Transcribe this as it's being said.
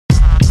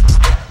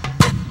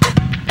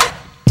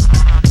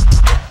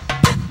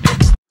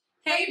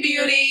Hey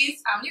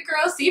beauties, I'm your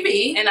girl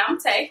CB and I'm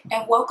Tay,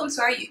 and welcome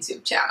to our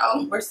YouTube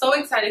channel. We're so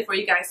excited for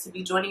you guys to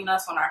be joining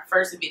us on our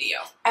first video.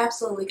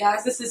 Absolutely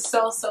guys, this is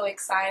so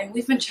exciting.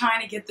 We've been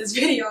trying to get this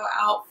video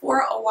out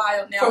for a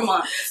while now. For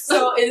months.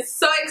 So it's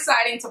so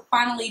exciting to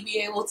finally be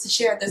able to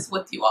share this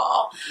with you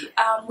all.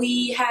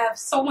 We have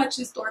so much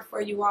in store for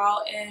you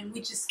all and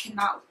we just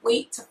cannot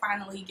wait to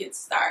finally get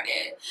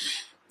started.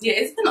 Yeah,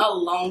 it's been a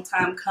long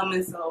time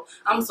coming, so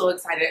I'm so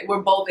excited.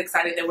 We're both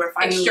excited that we're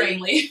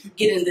finally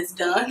getting this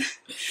done.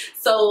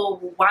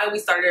 So why we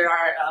started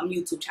our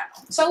YouTube channel?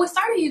 So we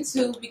started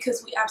YouTube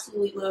because we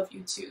absolutely love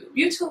YouTube.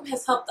 YouTube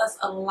has helped us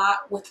a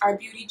lot with our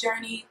beauty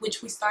journey,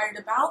 which we started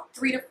about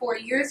 3 to 4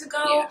 years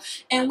ago. Yeah.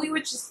 And we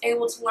were just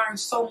able to learn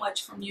so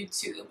much from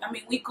YouTube. I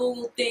mean, we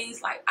Googled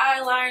things like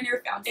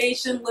eyeliner,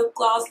 foundation, lip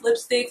gloss,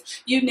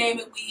 lipsticks, you name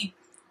it, we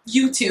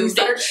YouTube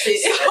searched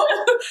it.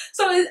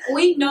 So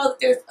we know that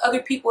there's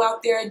other people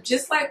out there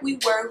just like we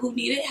were who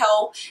needed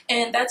help,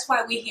 and that's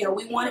why we're here.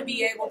 We want to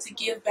be able to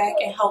give back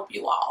and help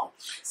you all.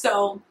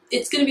 So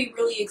it's going to be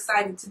really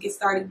exciting to get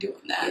started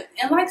doing that.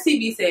 And like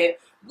CB said,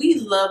 we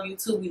love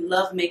YouTube. We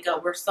love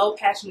makeup. We're so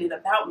passionate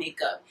about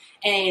makeup,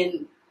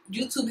 and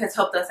YouTube has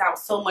helped us out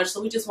so much,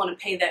 so we just want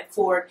to pay that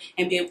forward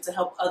and be able to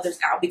help others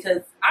out,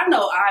 because I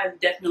know I've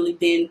definitely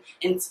been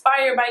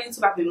inspired by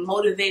YouTube. I've been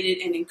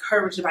motivated and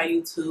encouraged by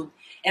YouTube,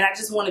 and I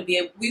just want to be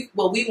able, we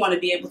want to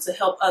be able to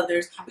help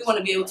others. We want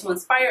to be able to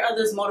inspire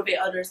others, motivate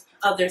others,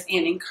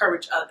 and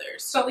encourage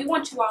others. So we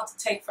want you all to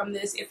take from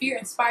this, if you're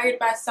inspired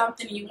by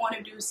something and you want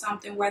to do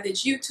something, whether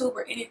it's YouTube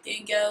or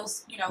anything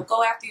else, you know,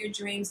 go after your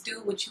dreams,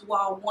 do what you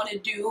all want to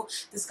do.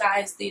 The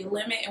sky is the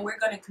limit, and we're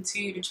going to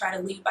continue to try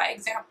to lead by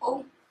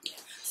example.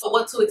 So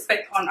what to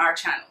expect on our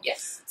channel.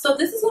 Yes. So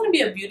this is going to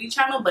be a beauty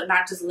channel, but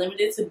not just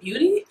limited to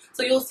beauty.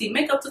 So you'll see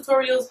makeup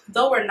tutorials,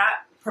 though we're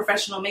not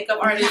professional makeup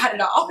artists. Not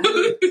at all.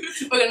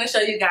 We're going to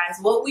show you guys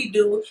what we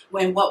do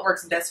and what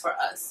works best for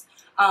us.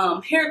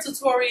 Hair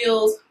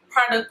tutorials,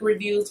 product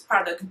reviews,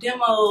 product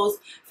demos,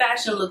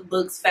 fashion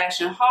lookbooks,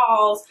 fashion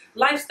hauls,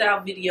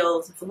 lifestyle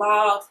videos,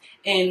 vlogs,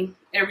 and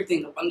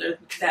everything up under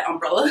that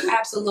umbrella.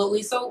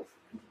 Absolutely. So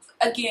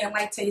again,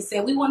 like Tay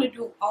said, we want to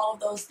do all of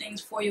those things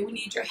for you. We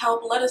need your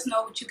help. Let us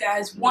know what you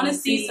guys want to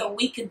see so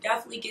we can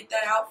definitely get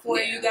that out for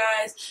you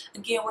guys.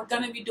 Again, we're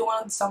going to be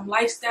doing some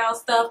lifestyle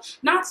stuff.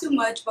 Not too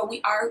much, but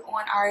we are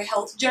on our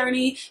health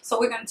journey. So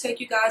we're going to take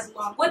you guys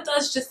along with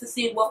us just to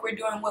see what we're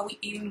doing, what we're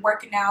eating,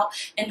 working out.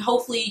 And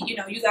hopefully, you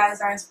know, you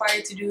guys are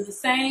inspired to do the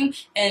same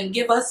and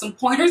give us some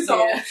pointers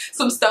on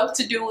some stuff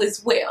to do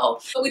as well.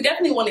 So we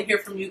definitely want to hear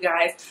from you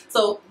guys.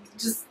 So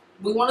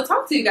we want to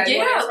talk to you guys. We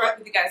want to interact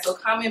with you guys. So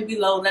comment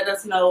below. Let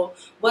us know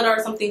what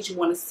are some things you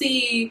want to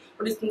see.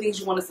 What are some things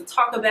you want us to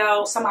talk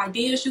about. Some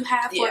ideas you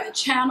have for the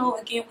channel.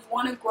 Again, we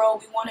want to grow.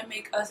 We want to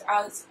make us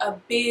a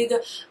big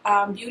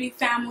beauty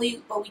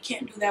family, but we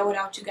can't do that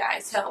without you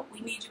guys' help.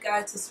 We need you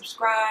guys to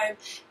subscribe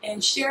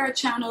and share our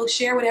channel.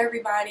 Share with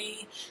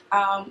everybody.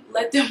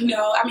 Let them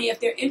know. I mean,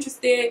 if they're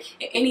interested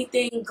in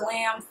anything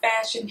glam,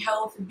 fashion,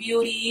 health,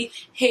 beauty,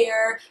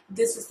 hair,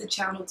 this is the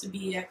channel to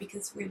be at,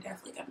 because we're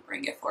definitely going to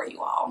bring it for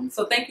you all.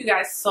 So thank you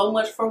guys so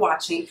much for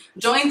watching.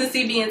 Join the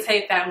CB and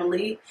Tay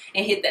family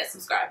and hit that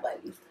subscribe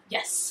button.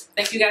 Yes.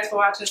 Thank you guys for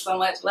watching so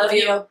much. Love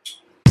you.